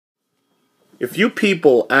If you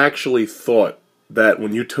people actually thought that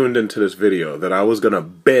when you tuned into this video that I was going to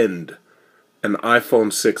bend an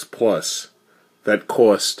iPhone 6 Plus that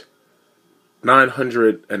cost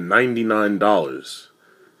 $999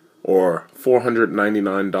 or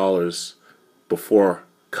 $499 before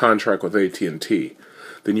contract with AT&T,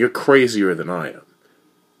 then you're crazier than I am.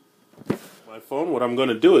 My phone, what I'm going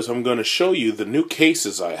to do is I'm going to show you the new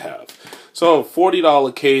cases I have. So,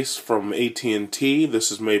 $40 case from AT&T.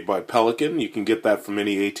 This is made by Pelican. You can get that from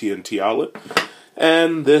any AT&T outlet.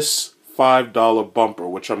 And this $5 bumper,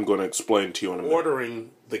 which I'm going to explain to you in a minute.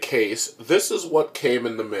 Ordering the case, this is what came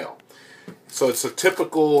in the mail. So it's a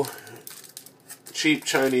typical cheap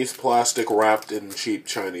Chinese plastic wrapped in cheap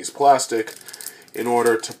Chinese plastic in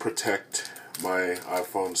order to protect my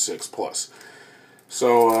iPhone 6 Plus.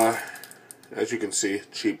 So, as you can see,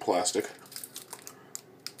 cheap plastic.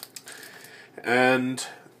 And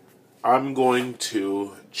I'm going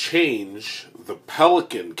to change the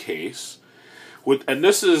Pelican case. And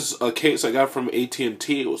this is a case I got from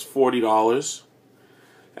AT&T. It was $40.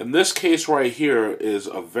 And this case right here is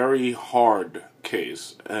a very hard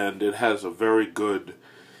case, and it has a very good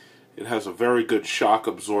shock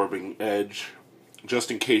absorbing edge,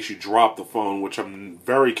 just in case you drop the phone, which I'm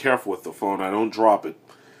very careful with the phone. I don't drop it.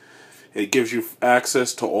 It gives you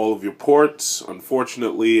access to all of your ports.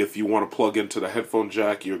 Unfortunately, if you want to plug into the headphone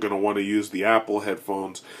jack, you're going to want to use the Apple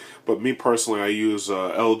headphones. But me personally, I use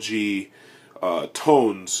LG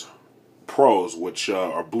Tones Pros, which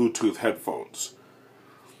are Bluetooth headphones.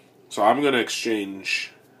 So I'm going to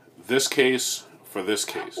exchange this case for this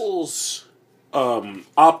case. Apple's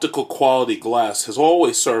optical quality glass has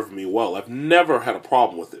always served me well. I've never had a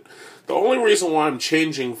problem with it. The only reason why I'm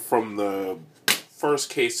changing from the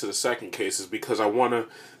first case to the second case is because I want to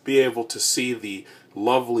be able to see the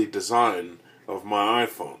lovely design of my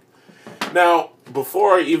iPhone. Now,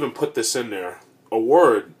 before I even put this in there, a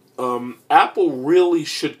word, Apple really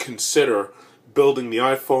should consider building the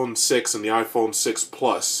iPhone 6 and the iPhone 6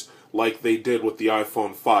 Plus like they did with the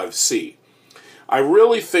iPhone 5C. I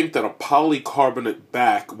really think that a polycarbonate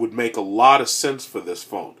back would make a lot of sense for this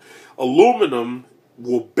phone. Aluminum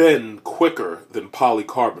will bend quicker than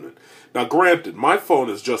polycarbonate. Now granted, my phone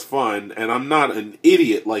is just fine, and I'm not an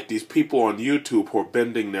idiot like these people on YouTube who are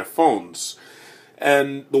bending their phones.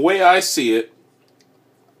 And the way I see it,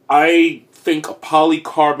 I think a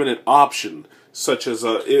polycarbonate option, such as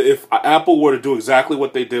if Apple were to do exactly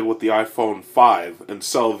what they did with the iPhone 5 and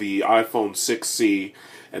sell the iPhone 6C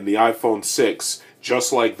and the iPhone 6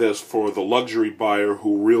 just like this for the luxury buyer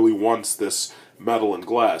who really wants this metal and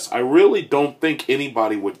glass, I really don't think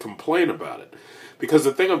anybody would complain about it. Because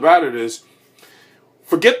the thing about it is,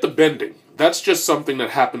 forget the bending. That's just something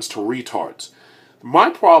that happens to retards.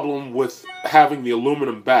 My problem with having the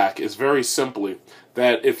aluminum back is very simply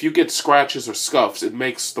that if you get scratches or scuffs, it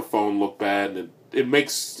makes the phone look bad, and it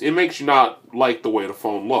makes you not like the way the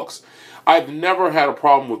phone looks. I've never had a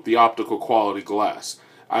problem with the optical quality glass.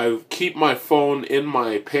 I keep my phone in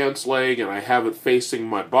my pants leg and I have it facing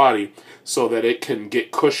my body so that it can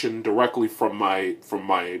get cushion directly from my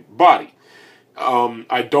body.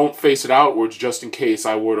 I don't face it outwards just in case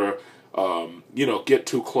I were to get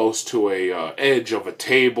too close to a edge of a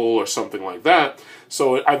table or something like that.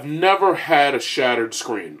 So I've never had a shattered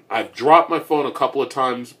screen. I've dropped my phone a couple of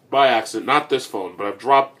times by accident. Not this phone, but I've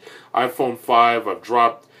dropped iPhone 5. I've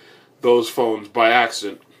dropped those phones by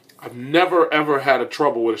accident. I've never ever had a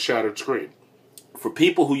trouble with a shattered screen. For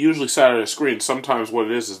people who usually shatter a screen, sometimes what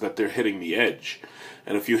it is that they're hitting the edge.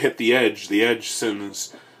 And if you hit the edge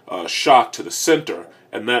sends shock to the center,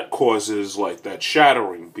 and that causes like that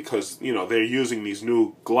shattering because, they're using these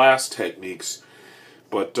new glass techniques.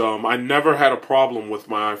 But I never had a problem with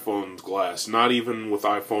my iPhone's glass, not even with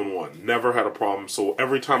iPhone 1. Never had a problem. So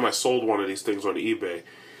every time I sold one of these things on eBay,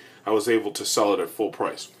 I was able to sell it at full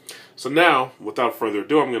price. So now, without further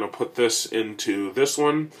ado, I'm going to put this into this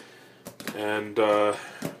one. And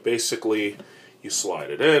basically, you slide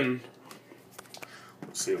it in.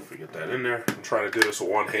 Let's see if we get that in there. I'm trying to do this with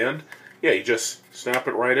one hand. Yeah, you just snap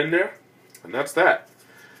it right in there, and that's that.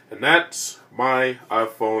 And that's my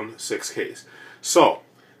iPhone 6 case. So,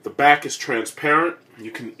 the back is transparent.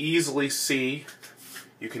 You can easily see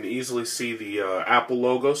the Apple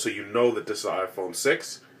logo, so you know that this is an iPhone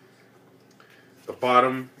 6. The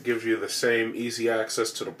bottom gives you the same easy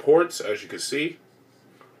access to the ports, as you can see.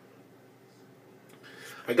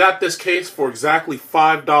 I got this case for exactly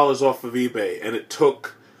 $5 off of eBay, and it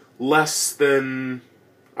took less than,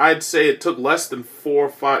 I'd say it took less than 4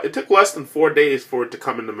 days for it to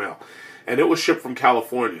come in the mail. And it was shipped from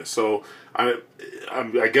California, so I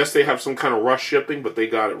guess they have some kind of rush shipping, but they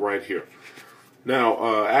got it right here.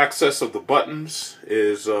 Now, access of the buttons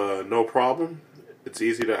is no problem. It's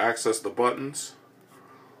easy to access the buttons.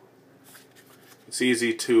 It's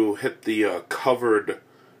easy to hit the covered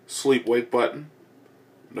sleep-wake button.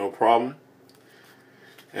 No problem.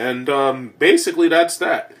 And basically that's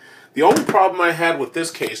that. The only problem I had with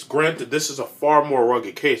this case, granted this is a far more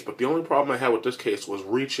rugged case, but the only problem I had with this case was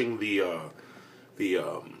reaching the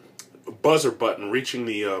buzzer button, reaching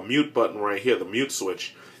the mute button right here, the mute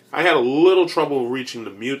switch. I had a little trouble reaching the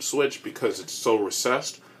mute switch because it's so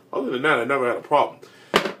recessed. Other than that, I never had a problem.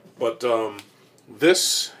 But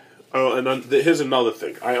this, here's another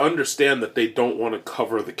thing. I understand that they don't want to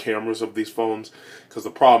cover the cameras of these phones, because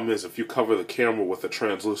the problem is if you cover the camera with a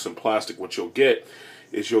translucent plastic, what you'll get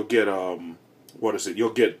is you'll get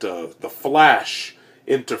You'll get the flash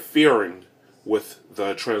interfering with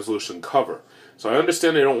the translucent cover. So I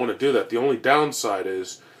understand they don't want to do that. The only downside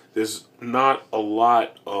is there's not a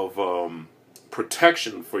lot of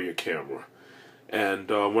protection for your camera. And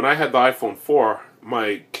when I had the iPhone 4,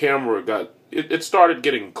 my camera it started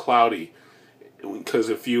getting cloudy, because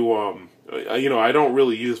if you I don't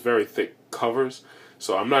really use very thick covers,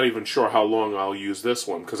 so I'm not even sure how long I'll use this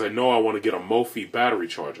one, because I know I want to get a Mophie battery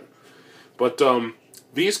charger. But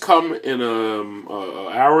these come in an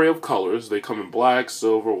array of colors. They come in black,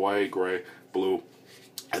 silver, white, gray, blue.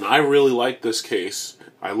 And I really like this case.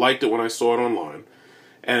 I liked it when I saw it online.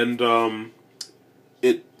 And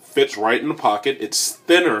it fits right in the pocket. It's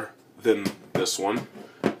thinner than this one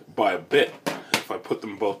by a bit. If I put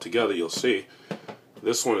them both together, you'll see.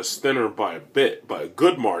 This one is thinner by a bit, by a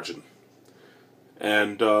good margin.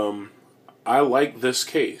 And I like this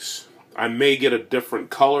case. I may get a different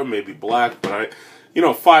color, maybe black, but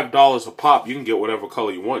 $5 a pop, you can get whatever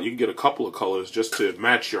color you want. You can get a couple of colors just to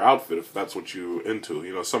match your outfit if that's what you're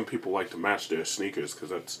into. Some people like to match their sneakers because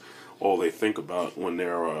that's all they think about when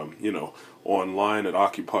they're, online at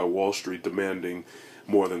Occupy Wall Street demanding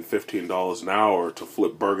more than $15 an hour to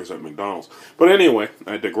flip burgers at McDonald's. But anyway,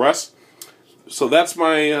 I digress. So that's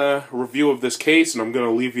my review of this case, and I'm going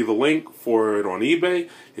to leave you the link for it on eBay.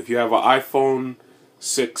 If you have an iPhone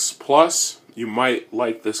 6 Plus, you might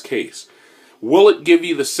like this case. Will it give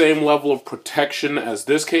you the same level of protection as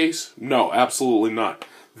this case? No, absolutely not.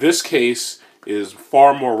 This case is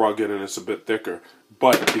far more rugged and it's a bit thicker.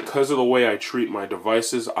 But because of the way I treat my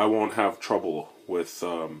devices, I won't have trouble with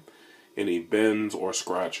any bends or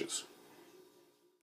scratches.